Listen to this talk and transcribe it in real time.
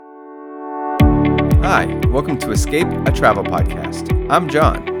Hi, welcome to Escape, a travel podcast. I'm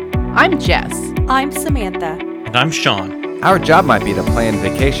John. I'm Jess. I'm Samantha. And I'm Sean. Our job might be to plan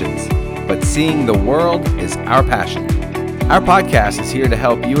vacations, but seeing the world is our passion. Our podcast is here to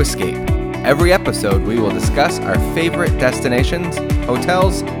help you escape. Every episode, we will discuss our favorite destinations,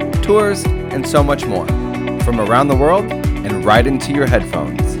 hotels, tours, and so much more. From around the world and right into your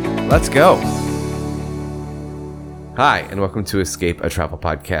headphones. Let's go! Hi, and welcome to Escape, a travel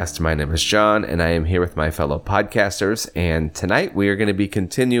podcast. My name is John, and I am here with my fellow podcasters. And tonight, we are going to be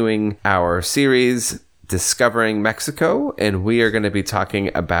continuing our series, Discovering Mexico, and we are going to be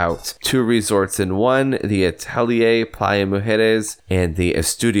talking about two resorts in one, the Atelier Playa Mujeres and the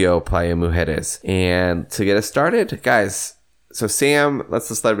Estudio Playa Mujeres. And to get us started, guys, so Sam, let's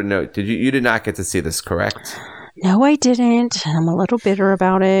just let everybody know, you did not get to see this, correct? No, I didn't. I'm a little bitter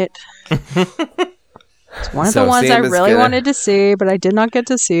about it. It's one of the ones Sam I really wanted to see, but I did not get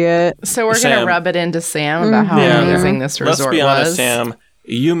to see it. So we're going to rub it into Sam about how amazing this resort was. Let's be honest, Sam.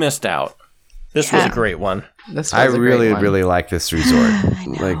 You missed out. This was a great one. I really like this resort.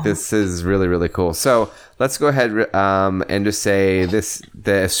 Like, this is really, really cool. So let's go ahead and just say the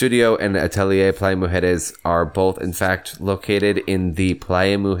Estudio and Atelier Playa Mujeres are both, in fact, located in the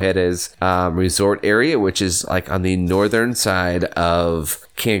Playa Mujeres resort area, which is like on the northern side of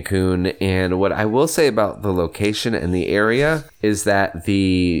Cancun. And what I will say about the location and the area is that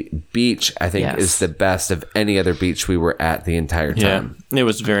the beach, I think, is the best of any other beach we were at the entire time. Yeah, it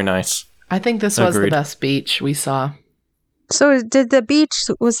was very nice. I think this was the best beach we saw. So was this the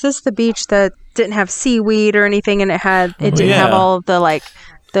beach that didn't have seaweed or anything, and it didn't have all of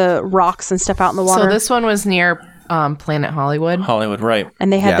the rocks and stuff out in the water? So this one was near Planet Hollywood. Hollywood, right.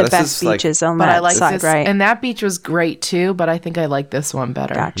 And they had the best beaches on that side, right? And that beach was great too, but I think I like this one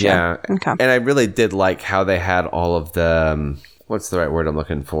better. Gotcha. Yeah. Okay. And I really did like how they had all of the, what's the right word I'm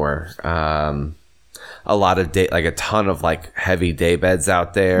looking for? A lot of a ton of heavy day beds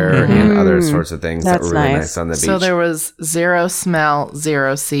out there and other sorts of things that were really nice on the beach. So there was zero smell,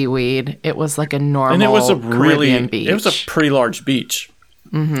 zero seaweed. It was like a normal and it was Caribbean beach. It was a pretty large beach.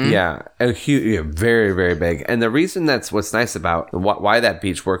 Mm-hmm. Yeah, very, very big. And the reason what's nice about why that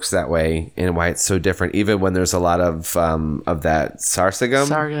beach works that way and why it's so different, even when there's a lot of that sargassum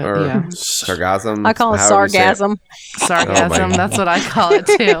sargassum. I call it sargassum. Sargassum, that's what I call it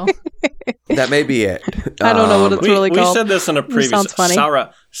too. That may be it. I don't know what it's really called. We said this in a previous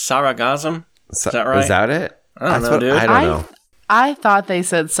sargassum. Is that right? Is that it? I don't know, dude. I don't know. I thought they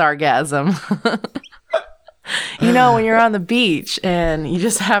said sargassum. You know, when you're on the beach and you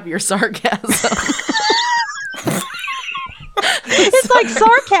just have your sargassum. It's like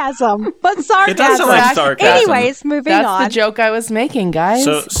sarcasm, but sarcasm. It does sound like sarcasm. Anyways, moving on. That's the joke I was making, guys.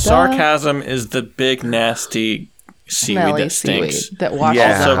 So sarcasm is the big, nasty seaweed that stinks. That washes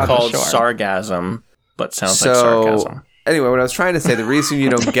also up called on the shore. sargassum, but sounds like sarcasm. Anyway, what I was trying to say, the reason you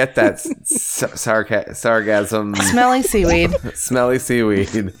don't get that sargassum, smelly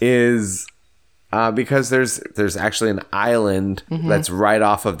seaweed, is because there's actually an island that's right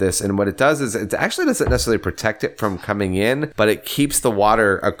off of this, and what it does is it actually doesn't necessarily protect it from coming in, but it keeps the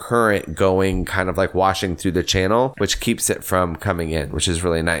water, a current going, kind of like washing through the channel, which keeps it from coming in, which is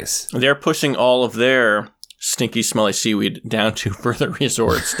really nice. They're pushing all of their stinky, smelly seaweed down to further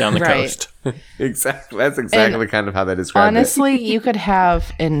resorts down the coast. Exactly. That's exactly kind of how they describe it. Honestly, you could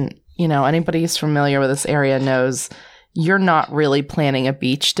have, anybody who's familiar with this area knows you're not really planning a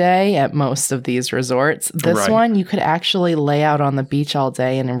beach day at most of these resorts. This one, you could actually lay out on the beach all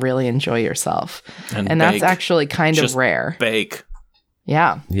day and really enjoy yourself. And that's actually kind of rare. Bake.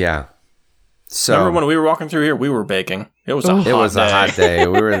 Yeah. Yeah. So remember when we were walking through here, we were baking. It was a hot day.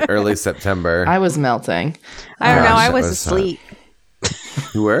 We were in early September. I was melting. I don't know. I was asleep.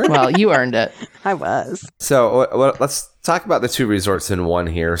 You were? Well, you earned it. I was. So let's talk about the two resorts in one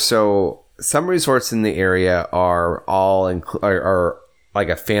here. So some resorts in the area are are like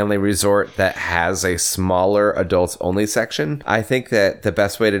a family resort that has a smaller adults only section. I think that the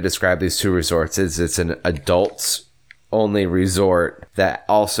best way to describe these two resorts is it's an adults only resort that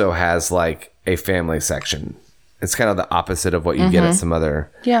also has a family section. It's kind of the opposite of what you get at some other.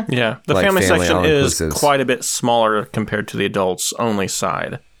 Yeah. Yeah. The family section is quite a bit smaller compared to the adults only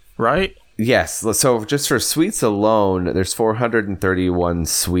side, right? Yes. So just for suites alone, there's 431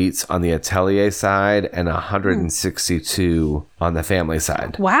 suites on the Atelier side and 162 on the family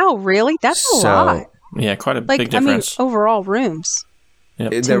side. Wow, really? That's a lot. Yeah, quite a big difference. Overall rooms.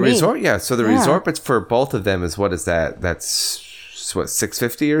 Yep. The resort, yeah. So the resort, but for both of them is, what is that? That's what,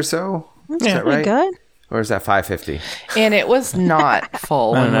 $650 or so? That's pretty good. Or is that $550? And it was not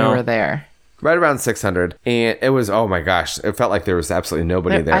full when we were there. right around 600. And it was, oh my gosh, it felt like there was absolutely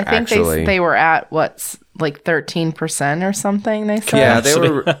nobody there. I think they were at what's like 13% or something. They said, yeah, they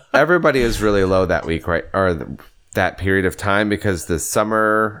were. Everybody is really low that week, right? Or that period of time because the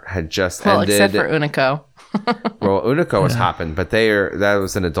summer had just ended. Except for Unico. Well, Unico was hopping, but that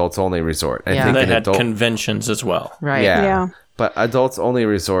was an adults only resort. I think they had conventions as well. Right. Yeah. But adults only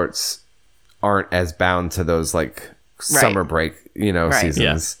resorts aren't as bound to those like summer break, seasons.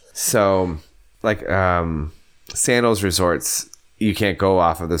 Yeah. So like Sandals resorts, you can't go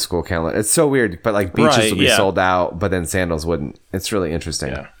off of the school calendar. It's so weird, but like beaches will be sold out, but then Sandals wouldn't. It's really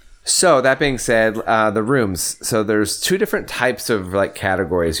interesting. Yeah. So that being said, the rooms. So there's two different types of like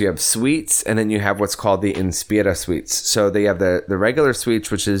categories. You have suites, and then you have what's called the Inspira suites. So they have the regular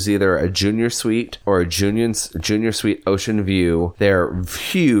suites, which is either a junior suite or a junior suite ocean view. They're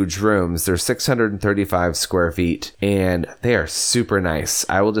huge rooms. They're 635 square feet, and they are super nice.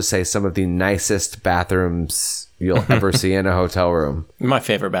 I will just say some of the nicest bathrooms you'll ever see in a hotel room. My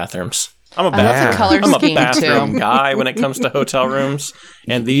favorite bathrooms. I'm a bathroom guy when it comes to hotel rooms,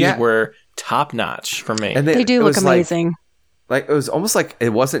 and these were top notch for me. And they do look amazing. Like it was almost like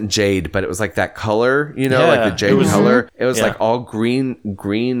it wasn't jade, but it was like that color, like the jade color. It was like all green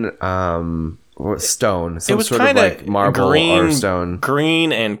stone. Some it was sort of like marble or stone.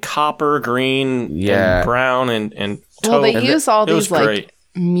 Green and copper, green and brown and taupe. Well, they use all these like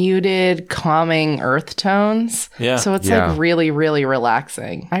muted, calming earth tones. Yeah. So it's like really, really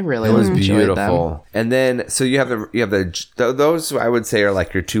relaxing. I really enjoyed them. And then so you have those I would say are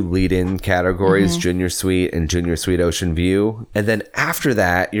like your two lead-in categories, Junior Suite and Junior Suite Ocean View. And then after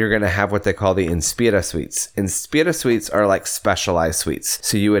that, you're gonna have what they call the Inspira suites. Inspira suites are like specialized suites.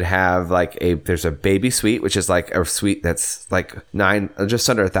 So you would have there's a baby suite, which is like a suite that's like just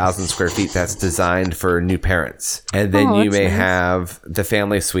under 1,000 square feet that's designed for new parents. And then you may have the family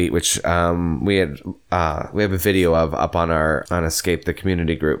suite, which we have a video of up on Escape the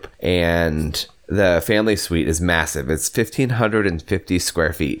community group, and the family suite is massive. It's 1,550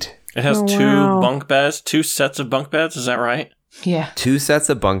 square feet. It has two sets of bunk beds. Is that right? Yeah. 2 sets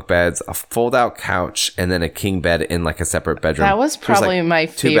of bunk beds, a fold-out couch, and then a king bed in like a separate bedroom. That was probably my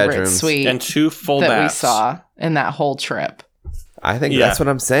favorite suite and 2 full baths we saw in that whole trip. I think that's what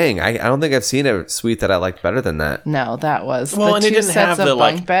I'm saying. I don't think I've seen a suite that I liked better than that. No, that was the and 2 sets of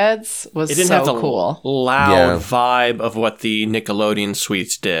bunk beds was so have the cool. Loud vibe of what the Nickelodeon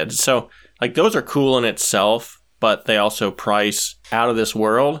suites did. So like those are cool in itself, but they also price out of this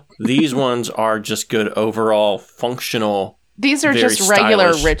world. These ones are just good overall functional. These are just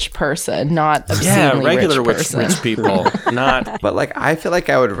regular rich person, not obscenely regular rich people. Not. But like I feel like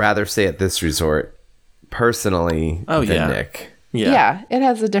I would rather stay at this resort personally than Nick. Yeah, it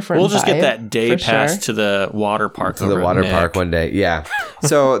has a different We'll just vibe, get that day pass to the water park. To the water park one day, yeah.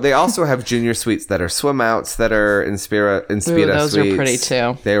 So they also have junior suites that are swim outs that are Inspira those suites. Those are pretty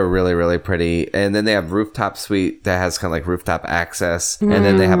too. They were really, really pretty. And then they have rooftop suite that has kind of like rooftop access. And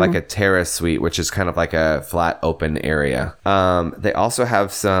then they have like a terrace suite, which is kind of like a flat open area. They also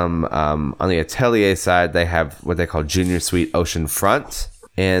have some, on the Atelier side, they have what they call junior suite oceanfront.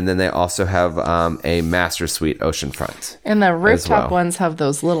 And then they also have a master suite oceanfront. And the rooftop ones have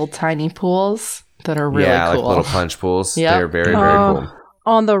those little tiny pools that are really cool. Yeah, like little plunge pools. Yep. They're very, very cool.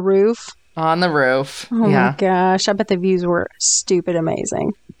 On the roof? On the roof. Oh my gosh. I bet the views were stupid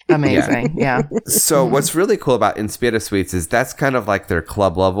amazing. Amazing, yeah. So what's really cool about Inspira Suites is that's kind of like their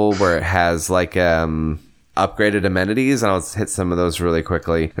club level where it has like upgraded amenities, and I'll hit some of those really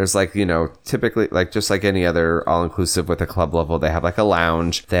quickly. There's like, typically like just like any other all-inclusive with a club level, they have like a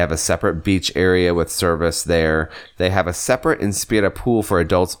lounge. They have a separate beach area with service there. They have a separate Inspira pool for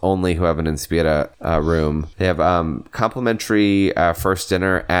adults only who have an Inspira room. They have complimentary first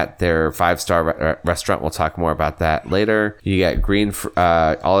dinner at their 5-star restaurant. We'll talk more about that later. You get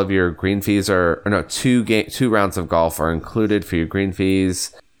all of your green fees two rounds of golf are included for your green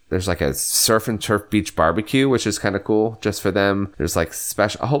fees. There's like a surf and turf beach barbecue, which is kind of cool just for them. There's like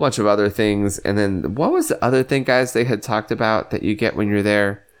a whole bunch of other things. And then what was the other thing, guys, they had talked about that you get when you're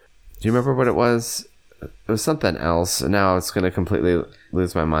there? Do you remember what it was? It was something else. And now it's going to completely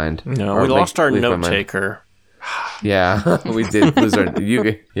lose my mind. No, we lost our note taker. Yeah, we did lose our...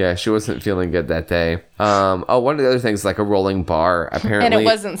 she wasn't feeling good that day. One of the other things, like a rolling bar, apparently. And it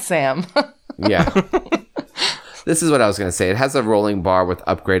wasn't Sam. Yeah. This is what I was going to say. It has a rolling bar with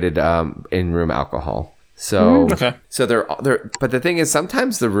upgraded in-room alcohol. So, so they're, but the thing is,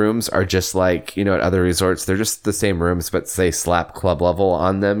 sometimes the rooms are just like, at other resorts, they're just the same rooms, but they slap club level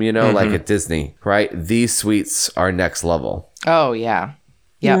on them, like at Disney, right? These suites are next level. Oh, yeah.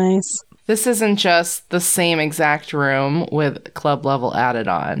 Yep. Nice. This isn't just the same exact room with club level added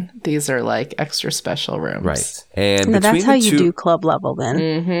on. These are like extra special rooms. Right. And No, that's how you two, do club level then.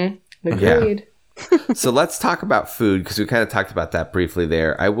 Mm-hmm. Agreed. So let's talk about food because we kind of talked about that briefly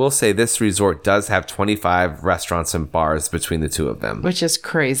there. I will say this resort does have 25 restaurants and bars between the two of them. Which is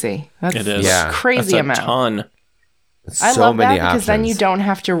crazy. That's It is. Yeah. crazy That's a amount. ton. I So love many that because then you options. don't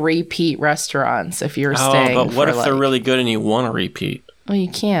have to repeat restaurants if you're staying. But what for, if they're like- really good and you want to repeat? Well, you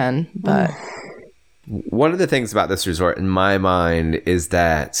can, but One of the things about this resort in my mind is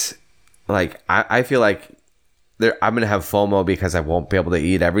that, like, I feel like I'm going to have FOMO because I won't be able to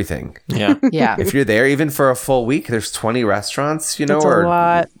eat everything. Yeah. yeah. If you're there even for a full week, there's 20 restaurants, you know, That's or a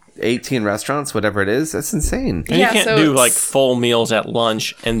lot. 18 restaurants, whatever it is. That's insane. And Yeah, you can't so do like it's- full meals at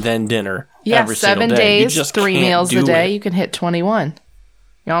lunch and then dinner Yeah, every single 7 day. You days, just 3 can't meals a do day. it. You can hit 21.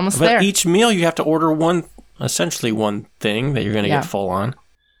 You're almost But there. each meal you have to order essentially one thing that you're going to Yeah. get full on.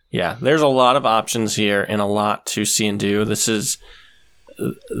 Yeah, there's a lot of options here and a lot to see and do. This is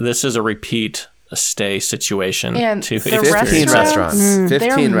a repeat stay situation. And to the 15 restaurants. they're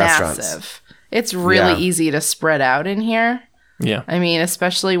 15 restaurants. massive. It's really Yeah. easy to spread out in here. Yeah. I mean,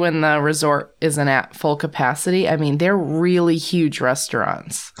 especially when the resort isn't at full capacity. I mean, they're really huge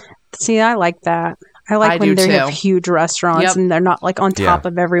restaurants. See, I like that. I like I when do they too. have huge restaurants Yep. and they're not like on top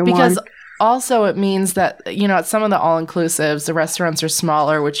of everyone. Because also it means that, you know, at some of the all-inclusives, the restaurants are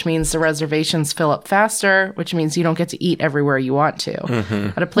smaller, which means the reservations fill up faster, which means you don't get to eat everywhere you want to. Mm-hmm.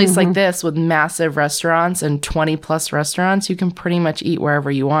 At a place like this with massive restaurants and 20-plus restaurants, you can pretty much eat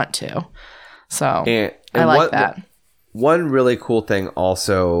wherever you want to. So And I like what- that. One really cool thing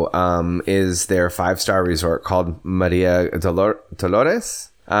also is their 5-star resort called Maria Dolores,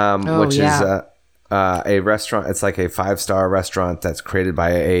 which is a restaurant. It's like a 5-star restaurant that's created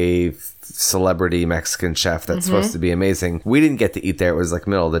by a celebrity Mexican chef that's supposed to be amazing. We didn't get to eat there. It was like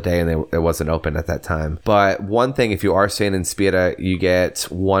middle of the day and it wasn't open at that time. But one thing, if you are staying in Spieta, you get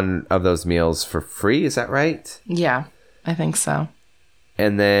one of those meals for free. Is that right? Yeah, I think so.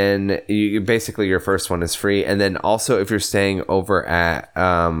 And then you basically your first one is free. And then also if you're staying over at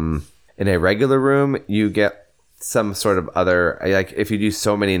in a regular room, you get some sort of other, like if you do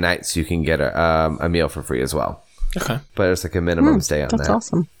so many nights, you can get a meal for free as well. Okay. But it's like a minimum stay on that's that.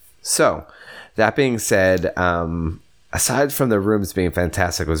 awesome. So that being said, aside from the rooms being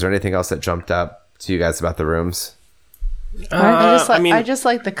fantastic, was there anything else that jumped up to you guys about the rooms? I just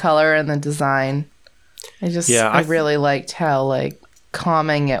like the color and the design. I really liked how like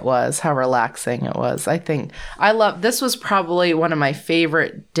calming it was, how relaxing it was. This was probably one of my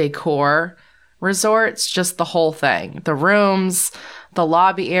favorite decor resorts, just the whole thing. The rooms, the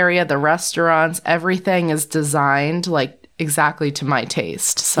lobby area, the restaurants, everything is designed like exactly to my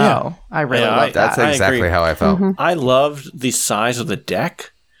taste. So Yeah. I really Yeah, love That's that. exactly agree. how I felt. I loved the size of the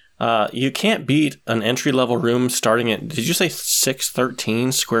deck. You can't beat an entry-level room starting at, did you say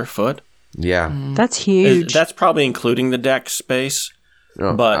 613 square foot? Yeah. That's huge. That's probably including the deck space.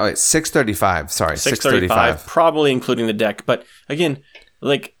 No, But- oh, wait, 635. Sorry, 635, probably including the deck. But again,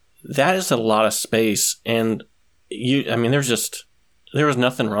 like that is a lot of space, and there was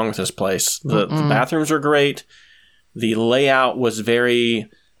nothing wrong with this place. The bathrooms are great. The layout was very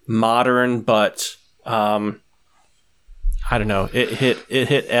modern, but I don't know. It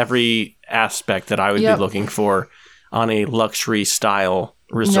hit every aspect that I would Yep. be looking for on a luxury style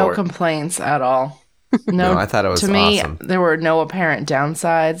No resort. complaints at all. No, I thought it was to me, awesome. there were no apparent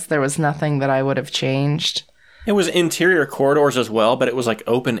downsides. There was nothing that I would have changed. It was interior corridors as well, but it was like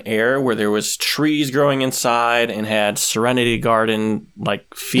open air where there was trees growing inside and had Serenity Garden like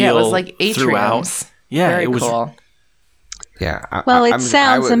feel Yeah, it was like throughout. atriums. Yeah, Very it was. cool. Yeah. well, it I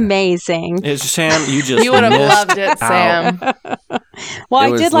sounds would- amazing. It's Sam, you just You would have missed loved it, out. Sam. Well, It I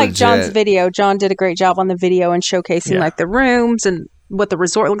was did like John's legit. video. John did a great job on the video and showcasing Yeah. like the rooms and what the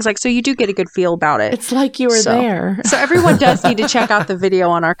resort looks like. So you do get a good feel about it. It's like you were So- there. So everyone does need to check out the video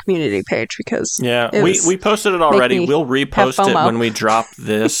on our community page because Yeah, it we was- posted it already. me We'll repost it FOMO. when we drop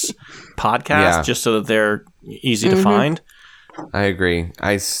this podcast, Yeah. just so that they're easy Mm-hmm. to find. I agree.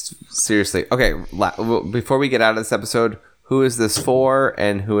 Seriously. Okay, before we get out of this episode, who is this for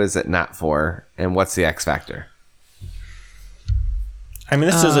and who is it not for? And what's the X factor? I mean,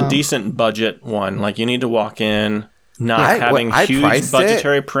 this is a decent budget one. Like, you need to walk in not having I huge priced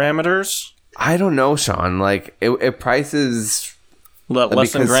budgetary parameters. I don't know, Sean. Like, it prices Less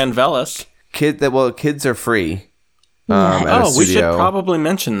than because- Grand Velas. kids are free. At a Oh, we should studio. probably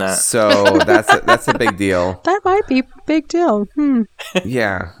mention that. So that's a big deal. that might be a big deal.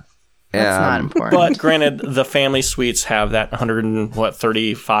 Yeah. That's not important. But granted, the family suites have that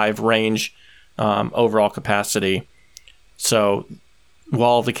 135 range overall capacity. So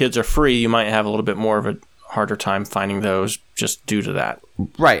while the kids are free, you might have a little bit more of a harder time finding those just due to that.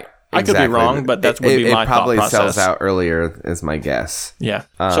 Right. I could be wrong, but that would be my thought process. It probably sells out earlier, is my guess. Yeah.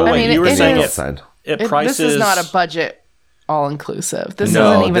 So wait, you were saying it prices... This is not a budget all-inclusive. This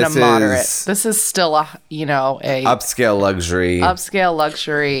isn't even a moderate. This is still a upscale luxury. Upscale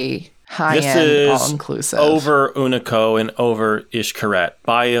luxury, high-end, all-inclusive. Over Unico and over Xcaret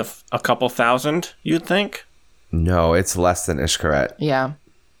by a couple thousand, you'd think? No, it's less than Xcaret. Yeah.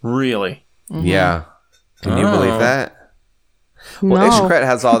 Really? Mm-hmm. Yeah. Can you believe that? Well, No. Xcaret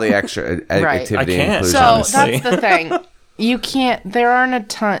has all the extra activity inclusion. So honestly. that's the thing. You can't, there aren't a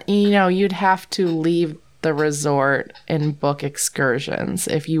ton, you'd have to leave the resort and book excursions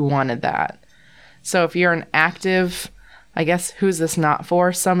if you wanted that. So if you're an active, I guess, who's this not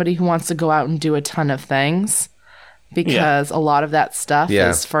for? Somebody who wants to go out and do a ton of things, because a lot of that stuff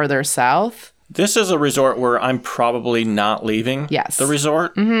is further south. This is a resort where I'm probably not leaving the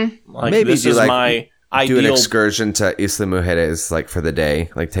resort. Mm-hmm. Like, maybe this is my ideal... do an excursion to Isla Mujeres, like, for the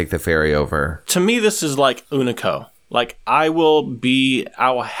day. Like, take the ferry over. To me, this is like Unico. Like, I will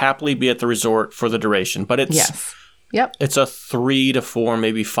happily be at the resort for the duration, but it's it's a 3 to 4,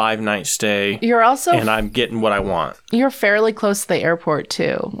 maybe 5 night stay. You're also, and I'm getting what I want. You're fairly close to the airport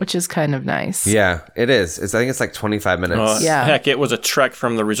too, which is kind of nice. Yeah, it is. I think it's like 25 minutes. Heck, it was a trek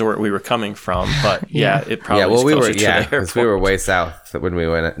from the resort we were coming from, but it probably was closer to the airport. because we were way south when we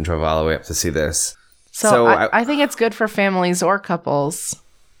went and drove all the way up to see this. So I think it's good for families or couples.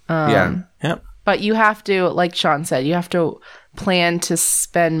 But you have to, like Sean said, you have to plan to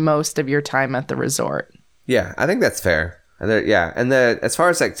spend most of your time at the resort. Yeah, I think that's fair. And as far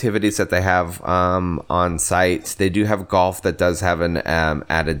as activities that they have on site, they do have golf that does have an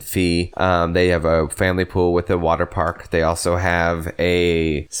added fee. They have a family pool with a water park. They also have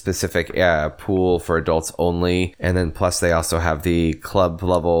a specific pool for adults only. And then plus they also have the club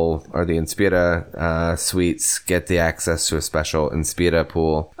level or the Inspira suites get the access to a special Inspira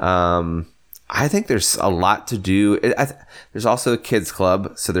pool. I think there's a lot to do. There's also a kids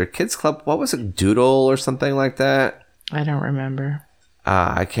club. So their kids club, what was it? Doodle or something like that? I don't remember.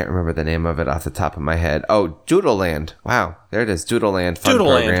 I can't remember the name of it off the top of my head. Oh, Doodle Land. Wow. There it is. Doodle Land fun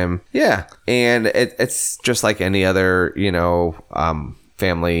program. Yeah. And it's just like any other,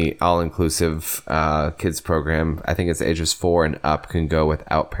 family all-inclusive kids program. I think it's ages 4 and up can go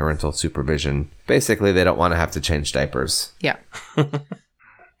without parental supervision. Basically, they don't want to have to change diapers. Yeah.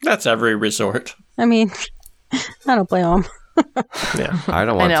 That's every resort. I mean, I don't blame them. I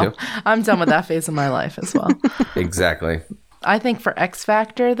don't want to. I'm done with that phase of my life as well. Exactly. I think for X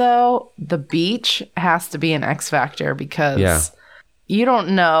Factor, though, the beach has to be an X Factor because you don't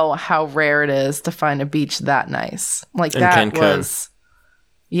know how rare it is to find a beach that nice. Like in that Cancun. Was...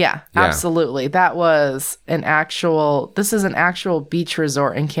 Yeah, absolutely. That was this is an actual beach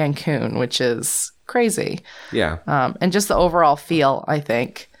resort in Cancun, which is crazy. Yeah. And just the overall feel, I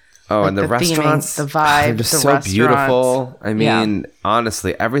think. Oh, like and the restaurants, theming, the vibe, they're just so beautiful. I mean,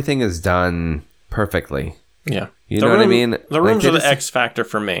 honestly, everything is done perfectly. Yeah. You know what I mean? The rooms are the X factor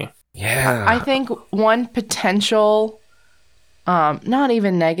for me. Yeah. I think one potential, not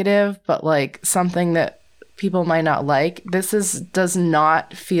even negative, but like something that people might not like, does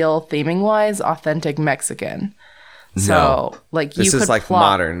not feel theming-wise authentic Mexican. No. So, like, this is like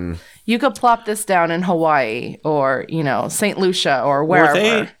modern. You could plop this down in Hawaii or, St. Lucia or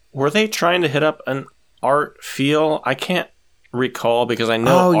wherever. Were they trying to hit up an art feel? I can't recall because I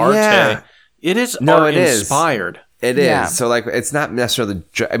know Arte. Yeah. It is art inspired. It is. Yeah. So, like, it's not necessarily...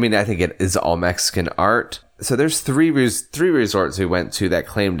 I mean, I think it is all Mexican art. So there's three resorts we went to that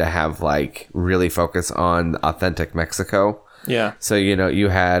claim to have, like, really focus on authentic Mexico. Yeah. So, you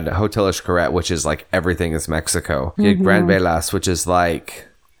had Hotel Xcaret, which is, like, everything is Mexico. You had Grand Velas, which is, like...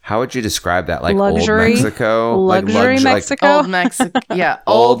 How would you describe that? Like luxury, old Mexico? Luxury Mexico? Old Mexico. Yeah.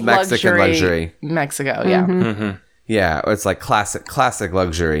 Old Mexican luxury. Mexico, yeah. Mm-hmm. Yeah, it's like classic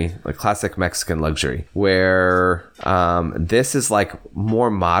luxury, like classic Mexican luxury, where this is like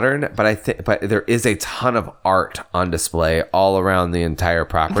more modern, but there is a ton of art on display all around the entire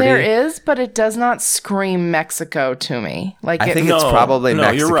property. There is, but it does not scream Mexico to me. Like I think it's probably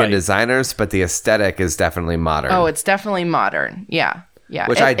Mexican designers, but the aesthetic is definitely modern. Oh, it's definitely modern. Yeah. Yeah.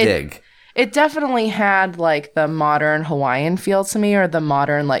 Which I dig. It definitely had like the modern Hawaiian feel to me, or the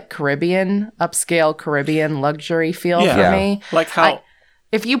modern like upscale Caribbean luxury feel for me. Like how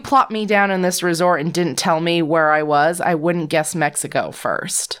if you plopped me down in this resort and didn't tell me where I was, I wouldn't guess Mexico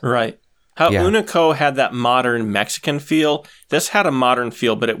first. Right. How Unico had that modern Mexican feel, this had a modern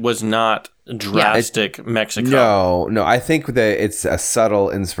feel, but it was not drastic Mexico. No. I think that it's a subtle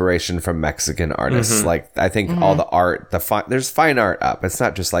inspiration from Mexican artists. Mm-hmm. Like, I think all the art, there's fine art up. It's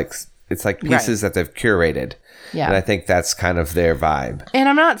not just like, it's like pieces that they've curated. Yeah. And I think that's kind of their vibe. And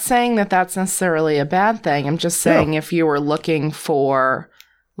I'm not saying that that's necessarily a bad thing. I'm just saying if you were looking for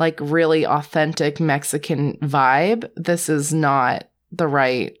like really authentic Mexican vibe, this is not the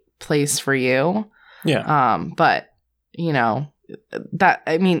right place for you. Yeah. But, you know,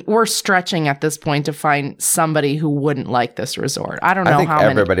 we're stretching at this point to find somebody who wouldn't like this resort. I don't know how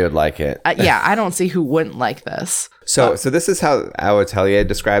everybody would like it. I don't see who wouldn't like this. So this is how Atelier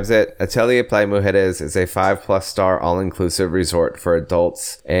describes it. Atelier Playa Mujeres is a 5+ star all-inclusive resort for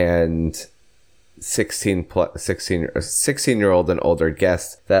adults and 16-year-old and older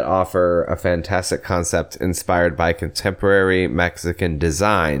guests that offer a fantastic concept inspired by contemporary Mexican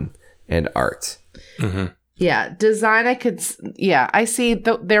design and art. Mm-hmm. Yeah, design, I see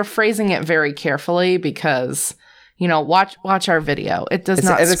they're phrasing it very carefully because, you know, watch our video. It does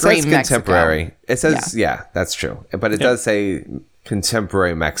not scream it says contemporary. Mexico. It says, that's true. But it does say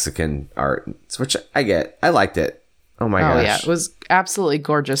contemporary Mexican art, which I get. I liked it. Oh my gosh. Yeah, it was absolutely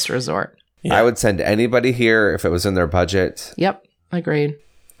gorgeous resort. Yeah. I would send anybody here if it was in their budget. Yep, agreed.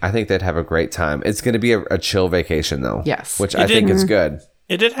 I think they'd have a great time. It's going to be a chill vacation, though. Yes. Which I think is good.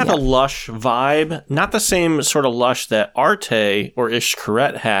 It did have a lush vibe. Not the same sort of lush that Arte or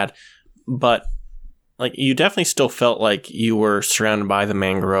Xcaret had, but like you definitely still felt like you were surrounded by the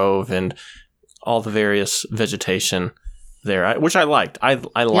mangrove and all the various vegetation there, which I liked. I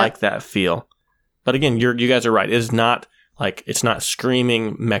like that feel. But again, you guys are right. It is not like it's not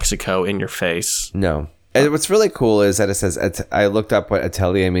screaming Mexico in your face. No. And what's really cool is that it says, I looked up what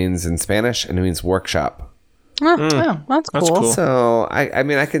atelier means in Spanish, and it means workshop. Oh, that's cool. So, I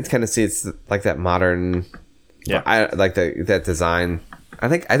mean, I can kind of see it's like that modern, I like that design. I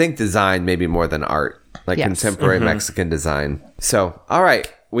think design maybe more than art, like contemporary Mexican design. So, all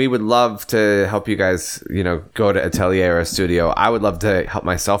right. We would love to help you guys, you know, go to Atelier or a studio. I would love to help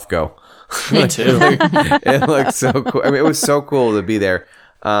myself go. Me too. It looked so cool. I mean, it was so cool to be there.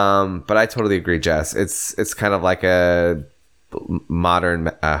 But I totally agree, Jess. It's kind of like a modern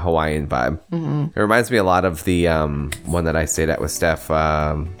Hawaiian vibe. Mm-hmm. It reminds me a lot of the one that I stayed at with Steph,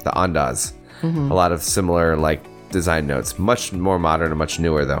 the Andaz. Mm-hmm. A lot of similar like design notes. Much more modern and much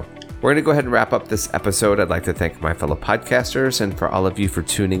newer though. We're going to go ahead and wrap up this episode. I'd like to thank my fellow podcasters and for all of you for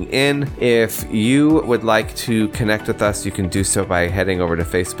tuning in. If you would like to connect with us, you can do so by heading over to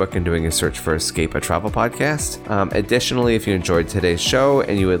Facebook and doing a search for Escape a Travel Podcast. Additionally, if you enjoyed today's show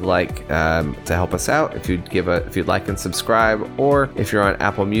and you would like to help us out, if you'd like and subscribe, or if you're on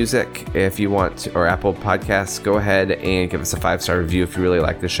Apple Music, if you want to, or Apple Podcasts, go ahead and give us a 5-star review if you really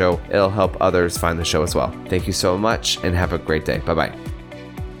like the show. It'll help others find the show as well. Thank you so much and have a great day. Bye-bye.